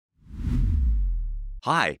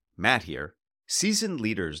Hi, Matt here. Seasoned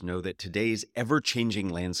leaders know that today's ever changing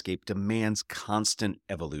landscape demands constant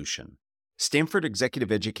evolution. Stanford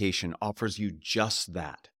Executive Education offers you just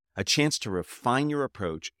that, a chance to refine your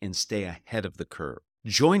approach and stay ahead of the curve.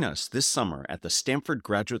 Join us this summer at the Stanford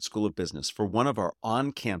Graduate School of Business for one of our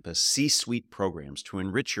on campus C suite programs to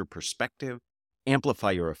enrich your perspective, amplify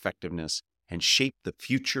your effectiveness, and shape the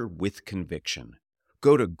future with conviction.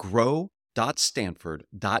 Go to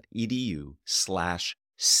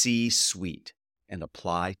grow.stanford.edu/C-suite and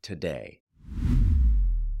apply today.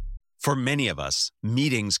 For many of us,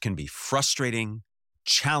 meetings can be frustrating,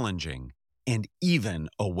 challenging, and even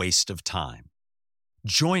a waste of time.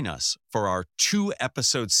 Join us for our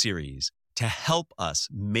 2-episode series to help us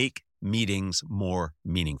make meetings more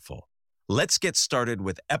meaningful. Let's get started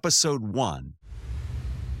with episode 1.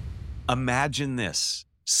 Imagine this.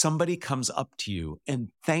 Somebody comes up to you and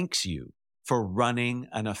thanks you for running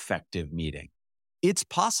an effective meeting. It's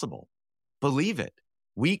possible. Believe it.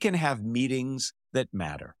 We can have meetings that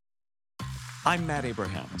matter. I'm Matt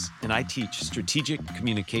Abrahams, and I teach strategic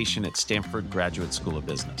communication at Stanford Graduate School of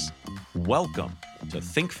Business. Welcome to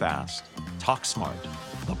Think Fast, Talk Smart,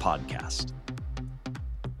 the podcast.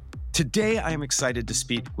 Today, I am excited to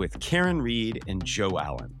speak with Karen Reed and Joe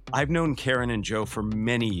Allen. I've known Karen and Joe for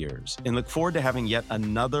many years and look forward to having yet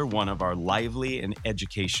another one of our lively and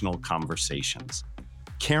educational conversations.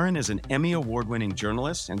 Karen is an Emmy Award-winning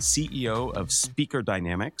journalist and CEO of Speaker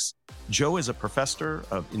Dynamics. Joe is a professor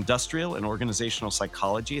of industrial and organizational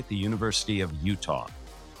psychology at the University of Utah.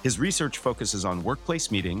 His research focuses on workplace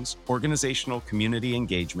meetings, organizational community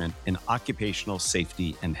engagement, and occupational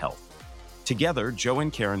safety and health. Together, Joe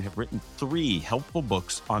and Karen have written 3 helpful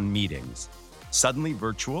books on meetings: Suddenly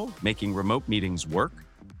Virtual, Making Remote Meetings Work;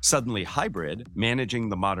 Suddenly Hybrid, Managing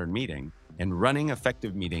the Modern Meeting; and Running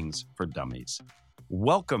Effective Meetings for Dummies.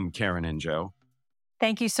 Welcome, Karen and Joe.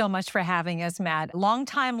 Thank you so much for having us, Matt.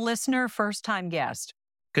 Longtime listener, first-time guest.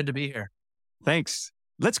 Good to be here. Thanks.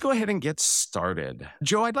 Let's go ahead and get started.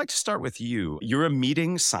 Joe, I'd like to start with you. You're a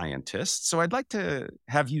meeting scientist, so I'd like to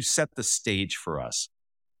have you set the stage for us.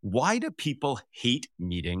 Why do people hate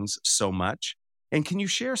meetings so much? And can you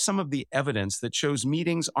share some of the evidence that shows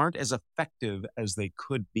meetings aren't as effective as they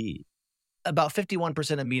could be? About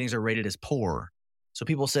 51% of meetings are rated as poor. So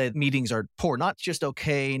people say meetings are poor, not just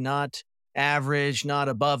okay, not average, not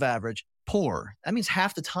above average, poor. That means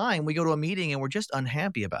half the time we go to a meeting and we're just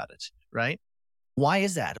unhappy about it, right? Why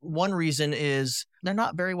is that? One reason is they're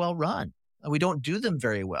not very well run. We don't do them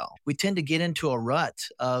very well. We tend to get into a rut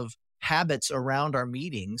of habits around our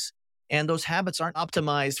meetings, and those habits aren't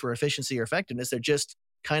optimized for efficiency or effectiveness. They're just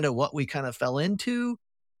kind of what we kind of fell into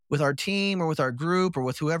with our team or with our group or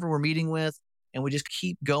with whoever we're meeting with, and we just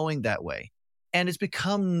keep going that way. And it's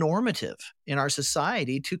become normative in our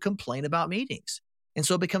society to complain about meetings. And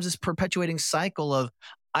so it becomes this perpetuating cycle of,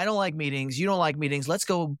 I don't like meetings, you don't like meetings, let's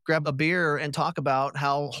go grab a beer and talk about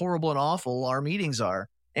how horrible and awful our meetings are.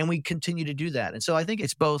 And we continue to do that. And so I think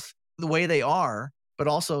it's both the way they are, but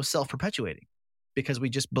also self-perpetuating, because we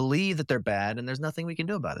just believe that they're bad and there's nothing we can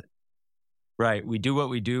do about it. Right. We do what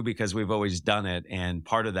we do because we've always done it. And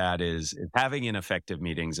part of that is having ineffective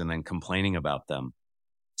meetings and then complaining about them.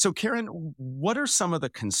 So, Karen, what are some of the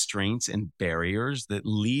constraints and barriers that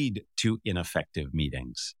lead to ineffective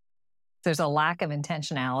meetings? There's a lack of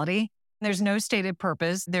intentionality. There's no stated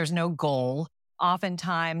purpose. There's no goal.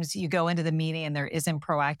 Oftentimes you go into the meeting and there isn't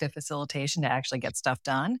proactive facilitation to actually get stuff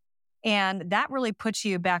done. And that really puts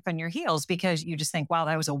you back on your heels because you just think, wow,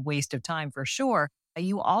 that was a waste of time for sure.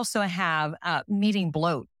 You also have meeting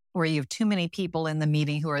bloat, where you have too many people in the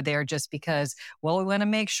meeting who are there just because, well, we want to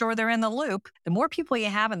make sure they're in the loop. The more people you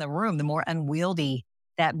have in the room, the more unwieldy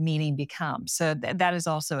that meeting becomes. So that is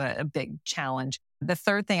also a big challenge. The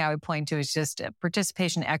third thing I would point to is just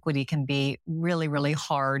participation equity can be really, really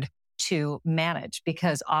hard to manage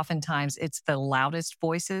because oftentimes it's the loudest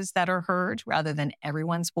voices that are heard rather than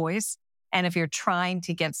everyone's voice. And if you're trying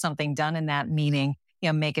to get something done in that meeting,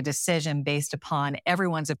 make a decision based upon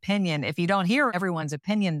everyone's opinion. If you don't hear everyone's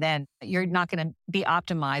opinion, then you're not going to be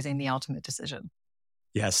optimizing the ultimate decision.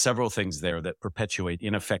 Yeah, several things there that perpetuate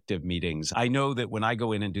ineffective meetings. I know that when I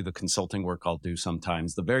go in and do the consulting work I'll do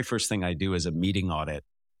sometimes, the very first thing I do is a meeting audit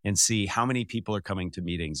and see how many people are coming to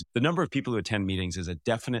meetings. The number of people who attend meetings is a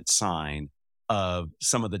definite sign of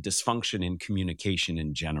some of the dysfunction in communication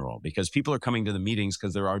in general, because people are coming to the meetings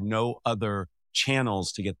because there are no other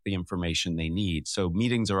channels to get the information they need. So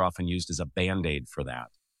meetings are often used as a Band-Aid for that.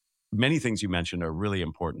 Many things you mentioned are really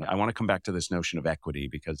important. I want to come back to this notion of equity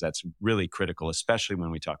because that's really critical, especially when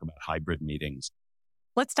we talk about hybrid meetings.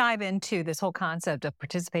 Let's dive into this whole concept of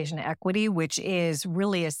participation equity, which is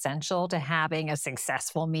really essential to having a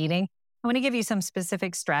successful meeting. I want to give you some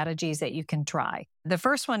specific strategies that you can try. The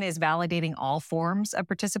first one is validating all forms of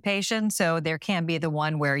participation. So there can be the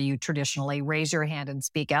one where you traditionally raise your hand and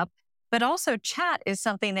speak up, but also chat is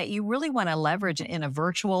something that you really want to leverage in a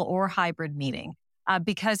virtual or hybrid meeting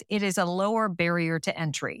because it is a lower barrier to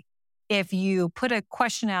entry. If you put a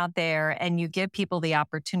question out there and you give people the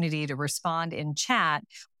opportunity to respond in chat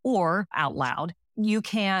or out loud, you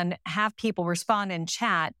can have people respond in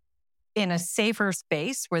chat in a safer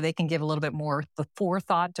space where they can give a little bit more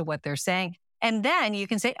forethought to what they're saying. And then you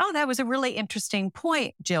can say, oh, that was a really interesting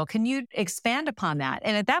point, Jill. Can you expand upon that?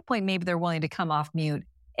 And at that point, maybe they're willing to come off mute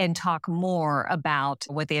and talk more about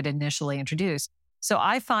what they had initially introduced. So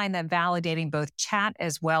I find that validating both chat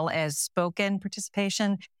as well as spoken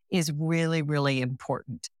participation is really, really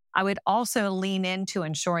important. I would also lean into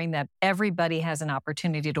ensuring that everybody has an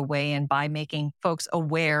opportunity to weigh in by making folks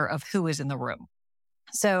aware of who is in the room.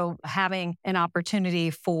 So having an opportunity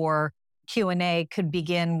for Q&A could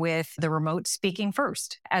begin with the remote speaking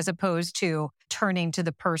first, as opposed to turning to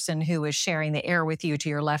the person who is sharing the air with you to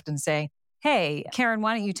your left and saying, hey, Karen,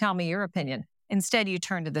 why don't you tell me your opinion? Instead, you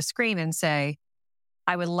turn to the screen and say,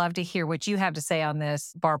 I would love to hear what you have to say on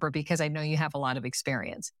this, Barbara, because I know you have a lot of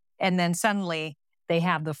experience. And then suddenly they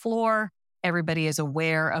have the floor. Everybody is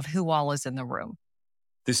aware of who all is in the room.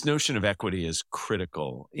 This notion of equity is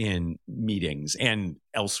critical in meetings and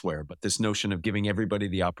elsewhere, but this notion of giving everybody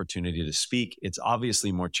the opportunity to speak, it's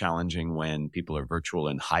obviously more challenging when people are virtual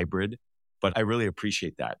and hybrid, but I really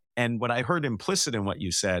appreciate that. And what I heard implicit in what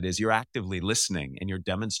you said is you're actively listening and you're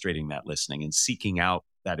demonstrating that listening and seeking out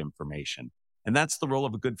that information. And that's the role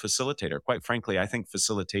of a good facilitator. Quite frankly, I think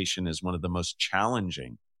facilitation is one of the most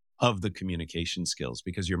challenging of the communication skills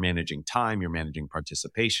because you're managing time, you're managing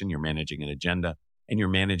participation, you're managing an agenda, and you're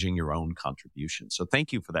managing your own contribution. So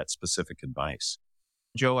thank you for that specific advice.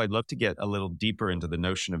 Joe, I'd love to get a little deeper into the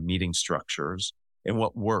notion of meeting structures and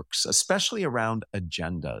what works, especially around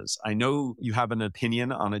agendas. I know you have an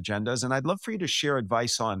opinion on agendas, and I'd love for you to share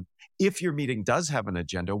advice on if your meeting does have an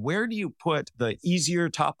agenda, where do you put the easier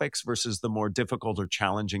topics versus the more difficult or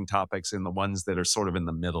challenging topics and the ones that are sort of in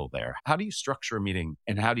the middle there? How do you structure a meeting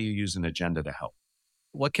and how do you use an agenda to help?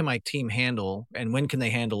 What can my team handle and when can they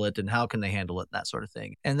handle it and how can they handle it, that sort of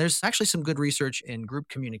thing. And there's actually some good research in group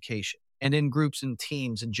communication and in groups and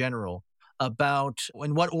teams in general about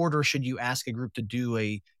in what order should you ask a group to do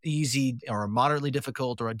a easy or a moderately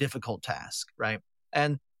difficult or a difficult task, right?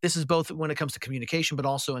 And this is both when it comes to communication, but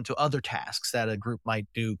also into other tasks that a group might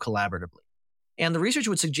do collaboratively. And the research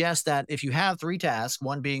would suggest that if you have 3 tasks,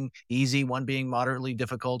 one being easy, one being moderately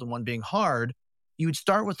difficult, and one being hard, you would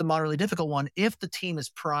start with the moderately difficult one if the team is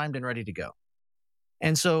primed and ready to go.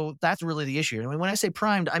 And so that's really the issue. I mean, when I say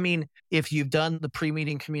primed, I mean, if you've done the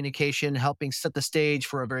pre-meeting communication, helping set the stage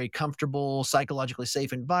for a very comfortable, psychologically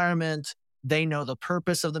safe environment, they know the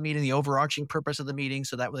purpose of the meeting, the overarching purpose of the meeting,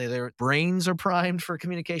 so that way their brains are primed for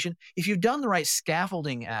communication. If you've done the right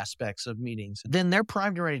scaffolding aspects of meetings, then they're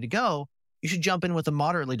primed and ready to go. You should jump in with a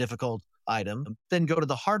moderately difficult item, then go to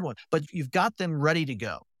the hard one. But you've got them ready to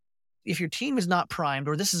go. If your team is not primed,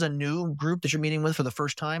 or this is a new group that you're meeting with for the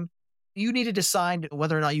first time, you need to decide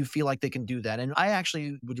whether or not you feel like they can do that. And I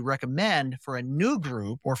actually would recommend for a new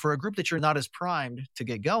group or for a group that you're not as primed to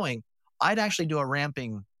get going, I'd actually do a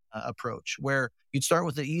ramping approach where you'd start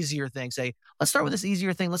with the easier thing, say, let's start with this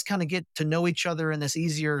easier thing. Let's kind of get to know each other in this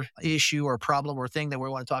easier issue or problem or thing that we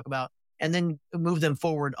want to talk about, and then move them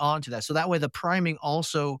forward onto that. So that way the priming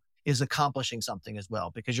also is accomplishing something as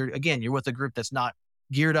well, because you're with a group that's not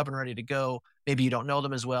geared up and ready to go. Maybe you don't know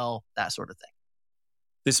them as well, that sort of thing.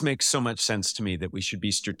 This makes so much sense to me that we should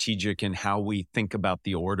be strategic in how we think about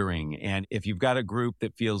the ordering. And if you've got a group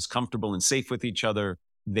that feels comfortable and safe with each other,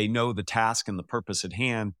 they know the task and the purpose at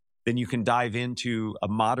hand, then you can dive into a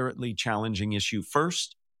moderately challenging issue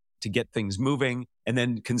first to get things moving, and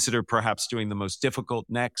then consider perhaps doing the most difficult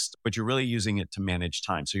next, but you're really using it to manage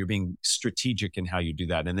time. So you're being strategic in how you do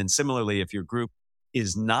that. And then similarly, if your group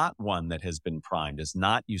is not one that has been primed, is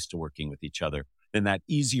not used to working with each other, then that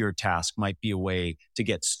easier task might be a way to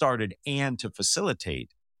get started and to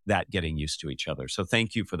facilitate that getting used to each other. So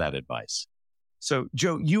thank you for that advice. So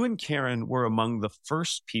Joe, you and Karen were among the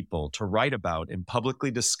first people to write about and publicly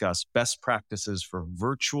discuss best practices for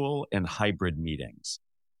virtual and hybrid meetings.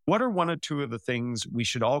 What are one or two of the things we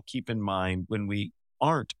should all keep in mind when we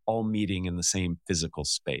aren't all meeting in the same physical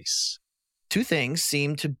space? 2 things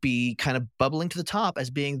seem to be kind of bubbling to the top as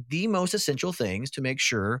being the most essential things to make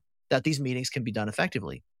sure that these meetings can be done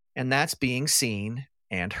effectively. And that's being seen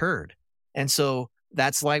and heard. And so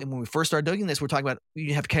That's why when we first started doing this, we're talking about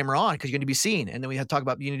you have a camera on because you're going to be seen. And then we have to talk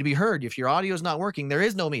about you need to be heard. If your audio is not working, there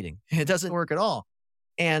is no meeting. It doesn't work at all.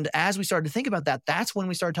 And as we started to think about that, that's when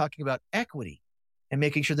we started talking about equity and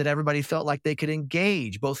making sure that everybody felt like they could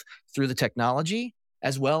engage both through the technology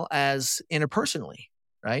as well as interpersonally,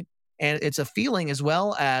 right? And it's a feeling as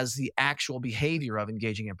well as the actual behavior of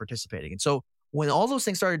engaging and participating. And so when all those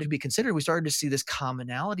things started to be considered, we started to see this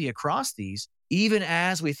commonality across these, even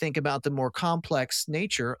as we think about the more complex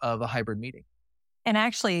nature of a hybrid meeting. And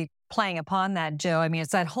actually playing upon that, Joe, I mean,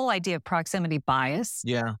 it's that whole idea of proximity bias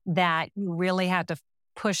that you really have to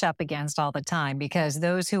push up against all the time, because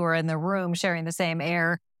those who are in the room sharing the same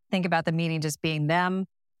air think about the meeting just being them.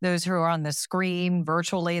 Those who are on the screen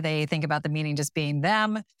virtually, they think about the meeting just being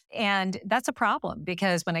them. And that's a problem,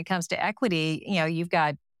 because when it comes to equity, you've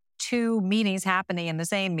got two meetings happening in the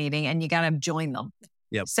same meeting and you got to join them.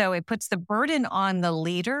 Yep. So it puts the burden on the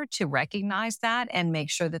leader to recognize that and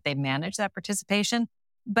make sure that they manage that participation.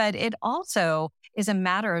 But it also is a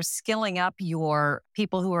matter of skilling up your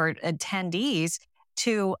people who are attendees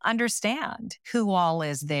to understand who all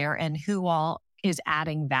is there and who all is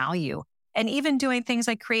adding value. And even doing things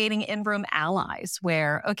like creating in-room allies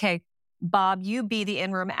where, okay, Bob, you be the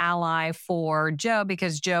in-room ally for Joe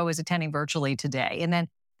because Joe is attending virtually today. And then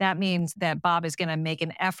that means that Bob is going to make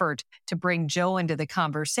an effort to bring Joe into the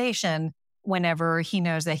conversation whenever he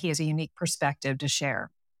knows that he has a unique perspective to share.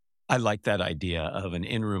 I like that idea of an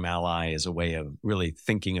in-room ally as a way of really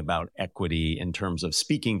thinking about equity in terms of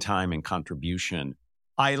speaking time and contribution.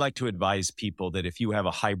 I like to advise people that if you have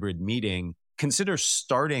a hybrid meeting, consider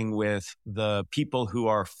starting with the people who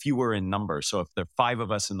are fewer in number. So if there are 5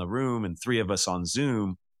 of us in the room and 3 of us on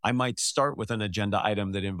Zoom, I might start with an agenda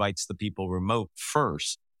item that invites the people remote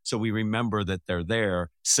first, so we remember that they're there.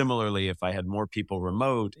 Similarly, if I had more people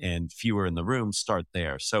remote and fewer in the room, start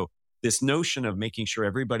there. So this notion of making sure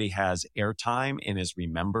everybody has airtime and is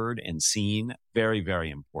remembered and seen, very, very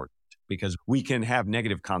important, because we can have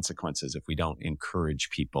negative consequences if we don't encourage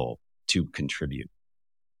people to contribute.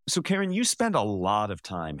 So Karen, you spend a lot of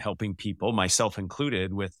time helping people, myself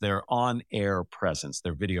included, with their on-air presence,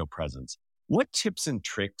 their video presence. What tips and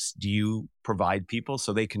tricks do you provide people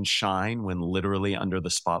so they can shine when literally under the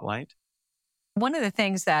spotlight? One of the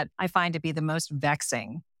things that I find to be the most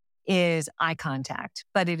vexing is eye contact,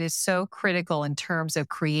 but it is so critical in terms of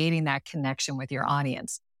creating that connection with your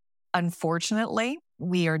audience. Unfortunately,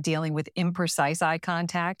 we are dealing with imprecise eye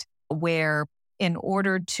contact where in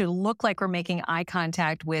order to look like we're making eye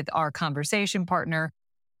contact with our conversation partner,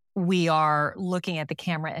 we are looking at the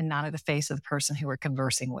camera and not at the face of the person who we're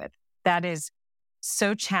conversing with. That is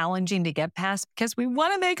so challenging to get past because we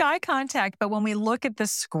want to make eye contact. But when we look at the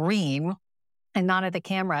screen and not at the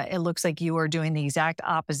camera, it looks like you are doing the exact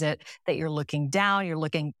opposite, that you're looking down, you're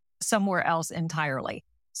looking somewhere else entirely.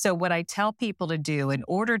 So what I tell people to do in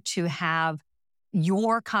order to have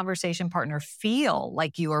your conversation partner feel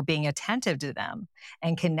like you are being attentive to them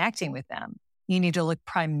and connecting with them, you need to look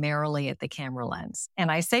primarily at the camera lens.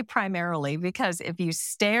 And I say primarily because if you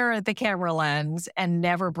stare at the camera lens and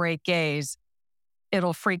never break gaze,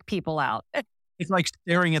 it'll freak people out. It's like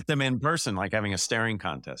staring at them in person, like having a staring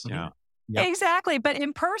contest. Mm-hmm. Yeah. Yep. Exactly. But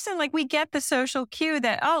in person, like we get the social cue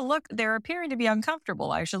that, oh, look, they're appearing to be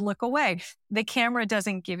uncomfortable. I should look away. The camera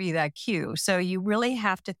doesn't give you that cue. So you really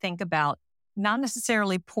have to think about not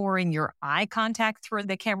necessarily pouring your eye contact through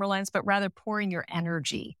the camera lens, but rather pouring your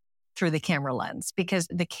energy through the camera lens, because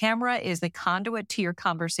the camera is the conduit to your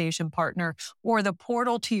conversation partner or the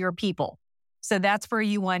portal to your people. So that's where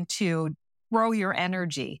you want to throw your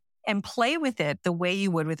energy and play with it the way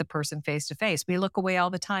you would with a person face to face. We look away all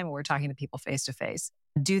the time when we're talking to people face to face.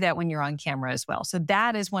 Do that when you're on camera as well. So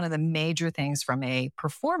that is one of the major things from a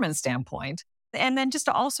performance standpoint. And then just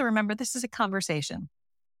to also remember, this is a conversation.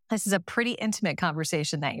 This is a pretty intimate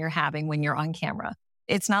conversation that you're having when you're on camera.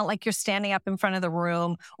 It's not like you're standing up in front of the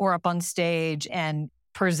room or up on stage and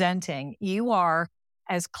presenting. You are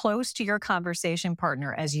as close to your conversation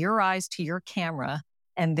partner as your eyes to your camera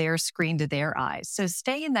and their screen to their eyes. So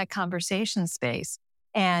stay in that conversation space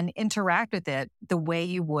and interact with it the way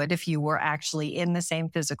you would if you were actually in the same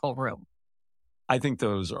physical room. I think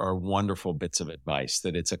those are wonderful bits of advice,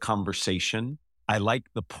 that it's a conversation. I like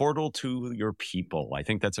the portal to your people. I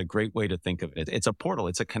think that's a great way to think of it. It's a portal.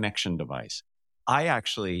 It's a connection device. I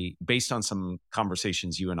actually, based on some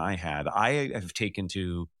conversations you and I had, I have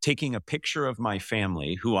taking a picture of my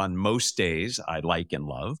family, who on most days I like and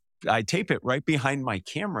love. I tape it right behind my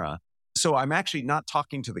camera. So I'm actually not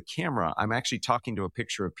talking to the camera. I'm actually talking to a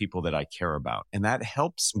picture of people that I care about. And that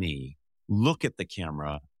helps me look at the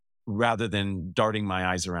camera rather than darting my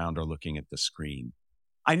eyes around or looking at the screen.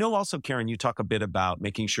 I know also, Karen, you talk a bit about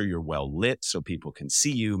making sure you're well lit so people can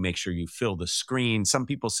see you, make sure you fill the screen. Some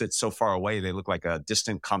people sit so far away, they look like a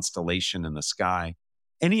distant constellation in the sky.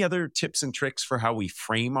 Any other tips and tricks for how we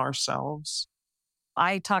frame ourselves?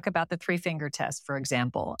 I talk about the 3-finger test, for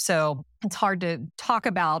example. So it's hard to talk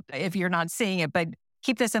about if you're not seeing it, but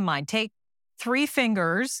keep this in mind. Take 3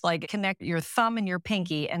 fingers, like connect your thumb and your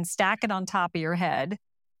pinky and stack it on top of your head.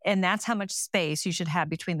 And that's how much space you should have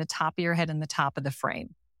between the top of your head and the top of the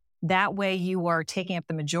frame. That way you are taking up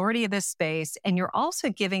the majority of this space, and you're also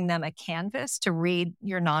giving them a canvas to read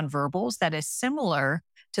your nonverbals that is similar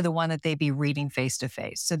to the one that they'd be reading face to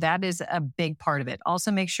face. So that is a big part of it.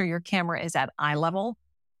 Also make sure your camera is at eye level,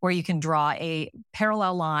 where you can draw a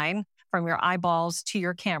parallel line from your eyeballs to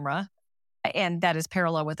your camera, and that is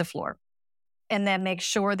parallel with the floor. And then make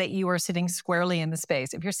sure that you are sitting squarely in the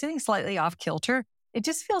space. If you're sitting slightly off kilter, it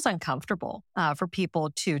just feels uncomfortable for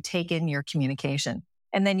people to take in your communication.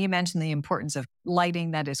 And then you mentioned the importance of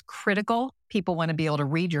lighting. That is critical. People want to be able to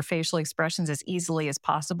read your facial expressions as easily as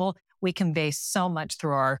possible. We convey so much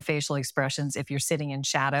through our facial expressions. If you're sitting in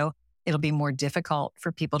shadow, it'll be more difficult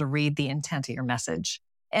for people to read the intent of your message.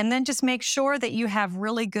 And then just make sure that you have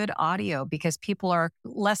really good audio, because people are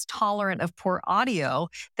less tolerant of poor audio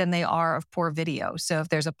than they are of poor video. So if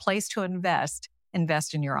there's a place to invest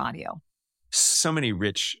in your audio. So many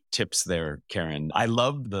rich tips there, Karen. I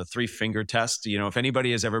love the 3-finger test. You know, if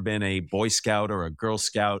anybody has ever been a Boy Scout or a Girl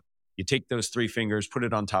Scout, you take those 3 fingers, put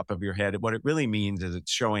it on top of your head. What it really means is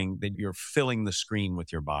it's showing that you're filling the screen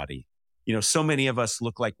with your body. You know, so many of us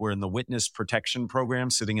look like we're in the witness protection program,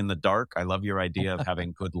 sitting in the dark. I love your idea of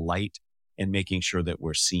having good light and making sure that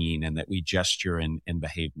we're seen and that we gesture and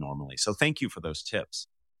behave normally. So thank you for those tips.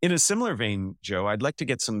 In a similar vein, Joe, I'd like to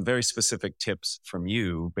get some very specific tips from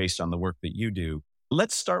you based on the work that you do.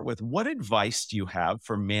 Let's start with, what advice do you have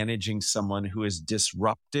for managing someone who is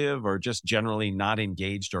disruptive or just generally not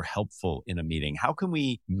engaged or helpful in a meeting? How can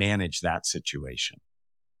we manage that situation?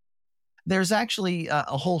 There's actually a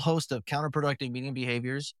whole host of counterproductive meeting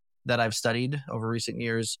behaviors that I've studied over recent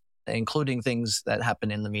years, including things that happen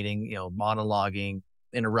in the meeting, monologuing,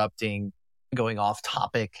 interrupting, going off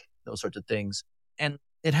topic, those sorts of things. And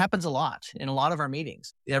it happens a lot in a lot of our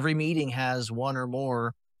meetings. Every meeting has one or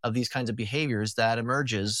more of these kinds of behaviors that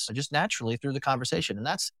emerges just naturally through the conversation. And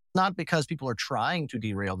that's not because people are trying to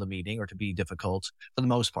derail the meeting or to be difficult, for the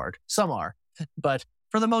most part. Some are, but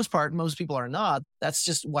for the most part, most people are not. That's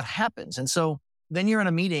just what happens. And so then you're in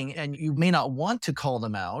a meeting and you may not want to call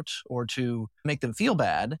them out or to make them feel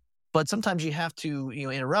bad, but sometimes you have to,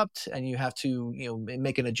 interrupt, and you have to,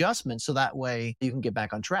 make an adjustment so that way you can get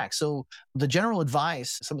back on track. So the general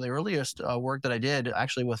advice, some of the earliest work that I did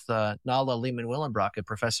actually with Nala Lehman-Willenbrock, a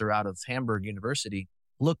professor out of Hamburg University,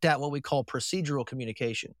 looked at what we call procedural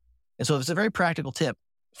communication. And so it's a very practical tip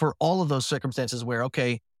for all of those circumstances where,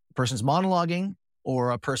 okay, a person's monologuing,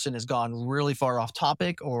 or a person has gone really far off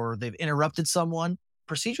topic, or they've interrupted someone.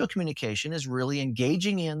 Procedural communication is really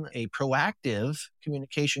engaging in a proactive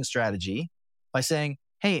communication strategy by saying,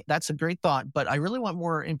 hey, that's a great thought, but I really want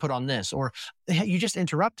more input on this. Or, hey, you just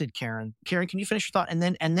interrupted, Karen. Karen, can you finish your thought? And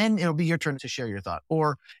then it'll be your turn to share your thought.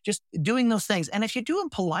 Or just doing those things. And if you do them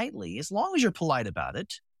politely, as long as you're polite about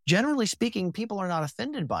it, generally speaking, people are not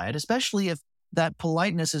offended by it, especially if that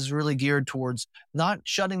politeness is really geared towards not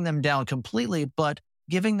shutting them down completely, but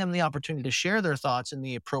giving them the opportunity to share their thoughts in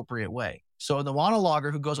the appropriate way. So the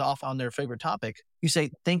monologuer who goes off on their favorite topic, you say,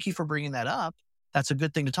 thank you for bringing that up. That's a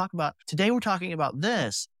good thing to talk about. Today, we're talking about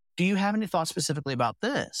this. Do you have any thoughts specifically about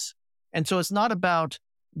this? And so it's not about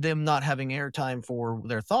them not having airtime for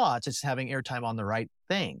their thoughts. It's having airtime on the right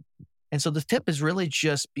thing. And so the tip is really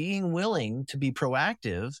just being willing to be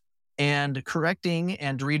proactive and correcting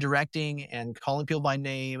and redirecting and calling people by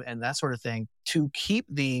name and that sort of thing to keep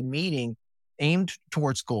the meeting aimed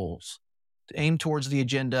towards goals, aimed towards the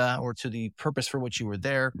agenda or to the purpose for which you were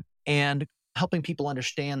there, and helping people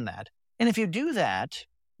understand that. And if you do that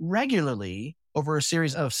regularly over a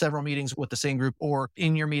series of several meetings with the same group or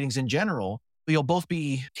in your meetings in general, you'll both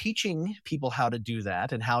be teaching people how to do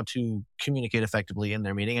that and how to communicate effectively in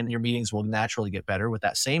their meeting, and your meetings will naturally get better with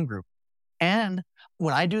that same group. And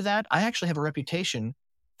when I do that, I actually have a reputation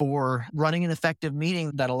for running an effective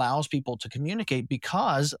meeting that allows people to communicate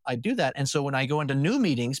because I do that. And so when I go into new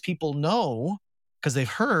meetings, people know, because they've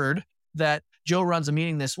heard, that Joe runs a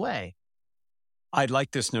meeting this way. I like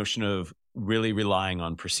this notion of really relying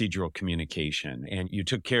on procedural communication. And you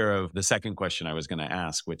took care of the second question I was going to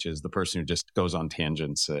ask, which is the person who just goes on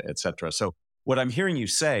tangents, et cetera. So what I'm hearing you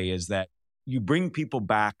say is that you bring people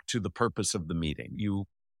back to the purpose of the meeting. You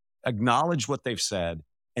acknowledge what they've said,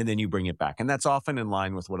 and then you bring it back. And that's often in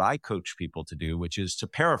line with what I coach people to do, which is to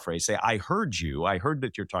paraphrase, say, I heard you. I heard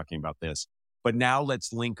that you're talking about this, but now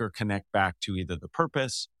let's link or connect back to either the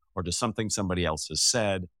purpose or to something somebody else has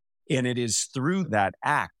said. And it is through that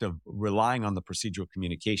act of relying on the procedural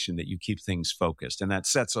communication that you keep things focused. And that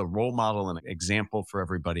sets a role model and an example for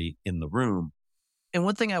everybody in the room. And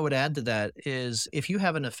one thing I would add to that is if you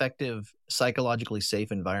have an effective, psychologically safe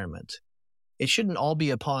environment, it shouldn't all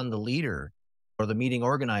be upon the leader or the meeting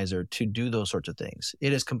organizer to do those sorts of things.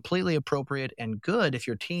 It is completely appropriate and good if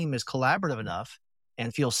your team is collaborative enough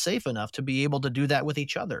and feels safe enough to be able to do that with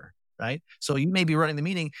each other, right? So you may be running the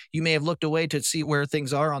meeting, you may have looked away to see where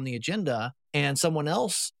things are on the agenda, and someone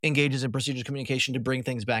else engages in procedure communication to bring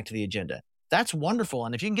things back to the agenda. That's wonderful.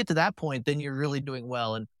 And if you can get to that point, then you're really doing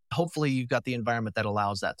well. And hopefully you've got the environment that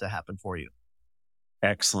allows that to happen for you.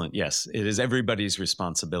 Excellent. Yes, it is everybody's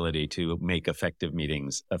responsibility to make effective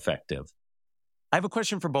meetings effective. I have a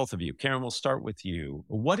question for both of you. Karen, we'll start with you.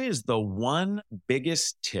 What is the one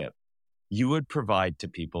biggest tip you would provide to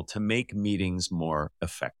people to make meetings more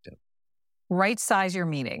effective? Right size your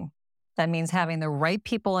meeting. That means having the right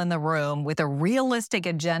people in the room with a realistic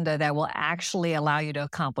agenda that will actually allow you to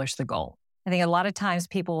accomplish the goal. I think a lot of times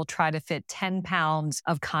people will try to fit 10 pounds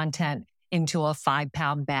of content into a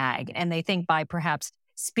 5-pound bag. And they think by perhaps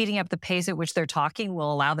speeding up the pace at which they're talking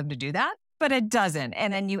will allow them to do that, but it doesn't.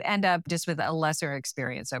 And then you end up just with a lesser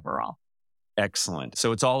experience overall. Excellent.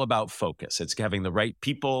 So it's all about focus. It's having the right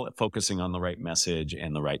people, focusing on the right message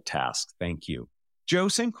and the right task. Thank you. Joe,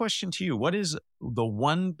 same question to you. What is the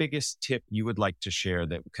one biggest tip you would like to share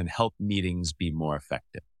that can help meetings be more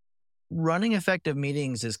effective? Running effective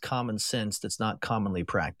meetings is common sense that's not commonly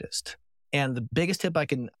practiced. And the biggest tip I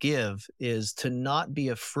can give is to not be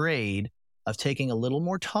afraid of taking a little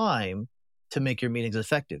more time to make your meetings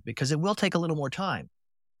effective, because it will take a little more time.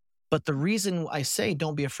 But the reason I say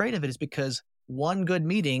don't be afraid of it is because one good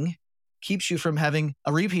meeting keeps you from having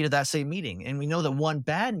a repeat of that same meeting. And we know that one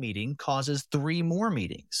bad meeting causes 3 more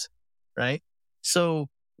meetings, right? So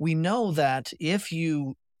we know that if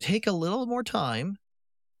you take a little more time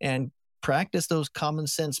and practice those common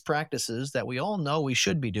sense practices that we all know we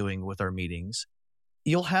should be doing with our meetings,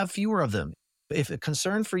 you'll have fewer of them. If a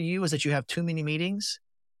concern for you is that you have too many meetings,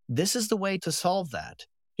 this is the way to solve that.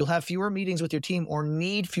 You'll have fewer meetings with your team or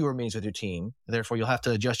need fewer meetings with your team. Therefore, you'll have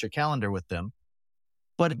to adjust your calendar with them.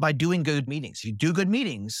 But by doing good meetings, if you do good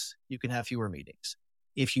meetings, you can have fewer meetings.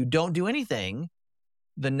 If you don't do anything,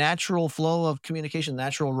 the natural flow of communication,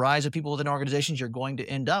 natural rise of people within organizations, you're going to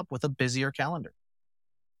end up with a busier calendar.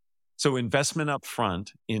 So investment up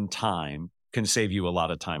front in time can save you a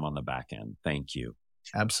lot of time on the back end. Thank you.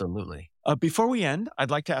 Absolutely. Before we end, I'd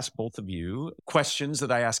like to ask both of you questions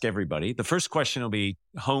that I ask everybody. The first question will be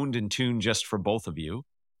honed and tuned just for both of you.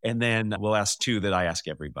 And then we'll ask 2 that I ask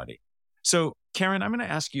everybody. So Karen, I'm going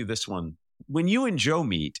to ask you this one. When you and Joe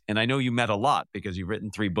meet, and I know you met a lot because you've written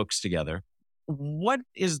 3 books together, what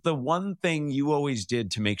is the one thing you always did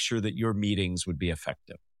to make sure that your meetings would be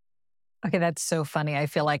effective? Okay, that's so funny. I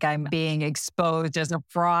feel like I'm being exposed as a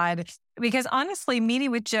fraud because honestly,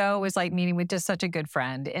 meeting with Joe was like meeting with just such a good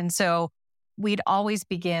friend. And so we'd always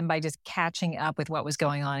begin by just catching up with what was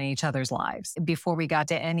going on in each other's lives before we got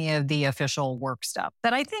to any of the official work stuff.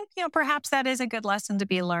 That I think, perhaps that is a good lesson to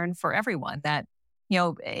be learned for everyone, that,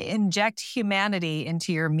 inject humanity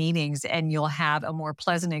into your meetings and you'll have a more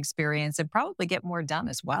pleasant experience and probably get more done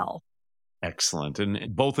as well. Excellent.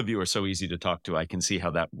 And both of you are so easy to talk to. I can see how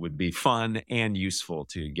that would be fun and useful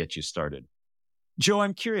to get you started. Joe,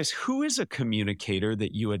 I'm curious, who is a communicator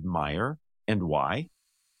that you admire and why?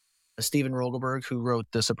 Steven Rogelberg, who wrote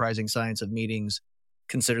The Surprising Science of Meetings,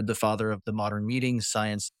 considered the father of the modern meeting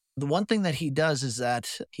science. The one thing that he does is that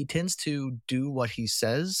he tends to do what he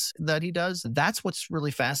says that he does. That's what's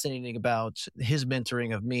really fascinating about his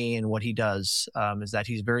mentoring of me and what he does, is that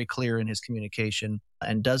he's very clear in his communication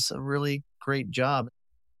and does a really great job.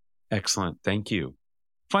 Excellent. Thank you.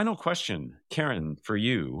 Final question, Karen, for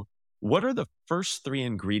you. What are the first 3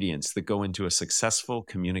 ingredients that go into a successful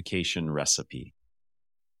communication recipe?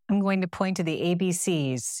 I'm going to point to the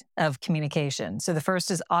ABCs of communication. So the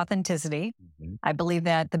first is authenticity. Mm-hmm. I believe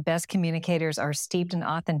that the best communicators are steeped in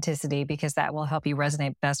authenticity because that will help you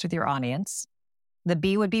resonate best with your audience. The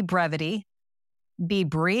B would be brevity. Be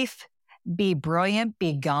brief, be brilliant,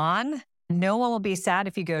 be gone. No one will be sad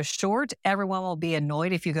if you go short. Everyone will be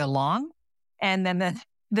annoyed if you go long. And then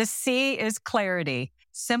the C is clarity.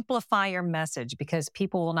 Simplify your message because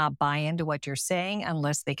people will not buy into what you're saying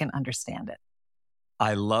unless they can understand it.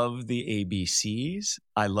 I love the ABCs.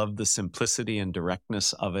 I love the simplicity and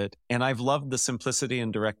directness of it. And I've loved the simplicity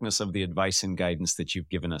and directness of the advice and guidance that you've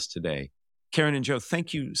given us today. Karen and Joe,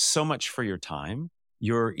 thank you so much for your time.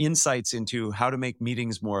 Your insights into how to make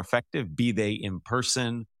meetings more effective, be they in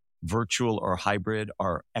person, virtual, or hybrid,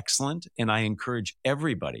 are excellent. And I encourage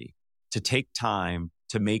everybody to take time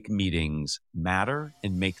to make meetings matter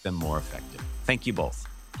and make them more effective. Thank you both.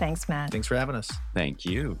 Thanks, Matt. Thanks for having us. Thank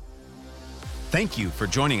you. Thank you for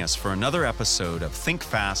joining us for another episode of Think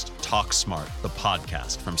Fast, Talk Smart, the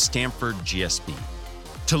podcast from Stanford GSB.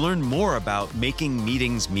 To learn more about making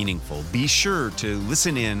meetings meaningful, be sure to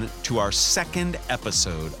listen in to our second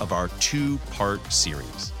episode of our two-part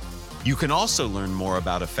series. You can also learn more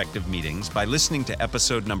about effective meetings by listening to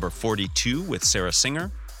episode number 42 with Sarah Singer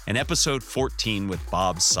and episode 14 with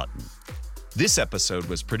Bob Sutton. This episode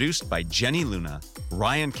was produced by Jenny Luna,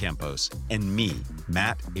 Ryan Campos, and me,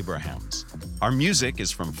 Matt Abrahams. Our music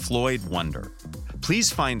is from Floyd Wonder. Please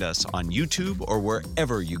find us on YouTube or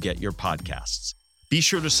wherever you get your podcasts. Be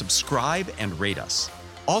sure to subscribe and rate us.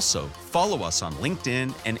 Also, follow us on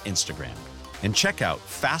LinkedIn and Instagram. And check out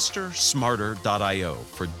fastersmarter.io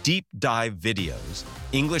for deep dive videos,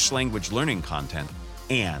 English language learning content,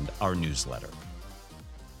 and our newsletter.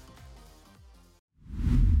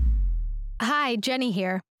 Hi, Jenny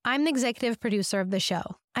here. I'm the executive producer of the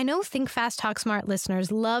show. I know Think Fast, Talk Smart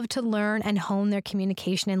listeners love to learn and hone their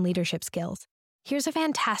communication and leadership skills. Here's a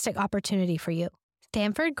fantastic opportunity for you.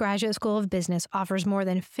 Stanford Graduate School of Business offers more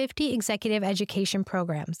than 50 executive education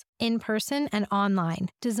programs, in person and online,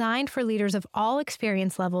 designed for leaders of all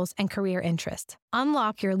experience levels and career interests.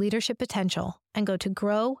 Unlock your leadership potential and go to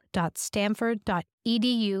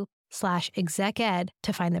grow.stanford.edu/execed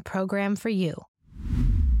to find the program for you.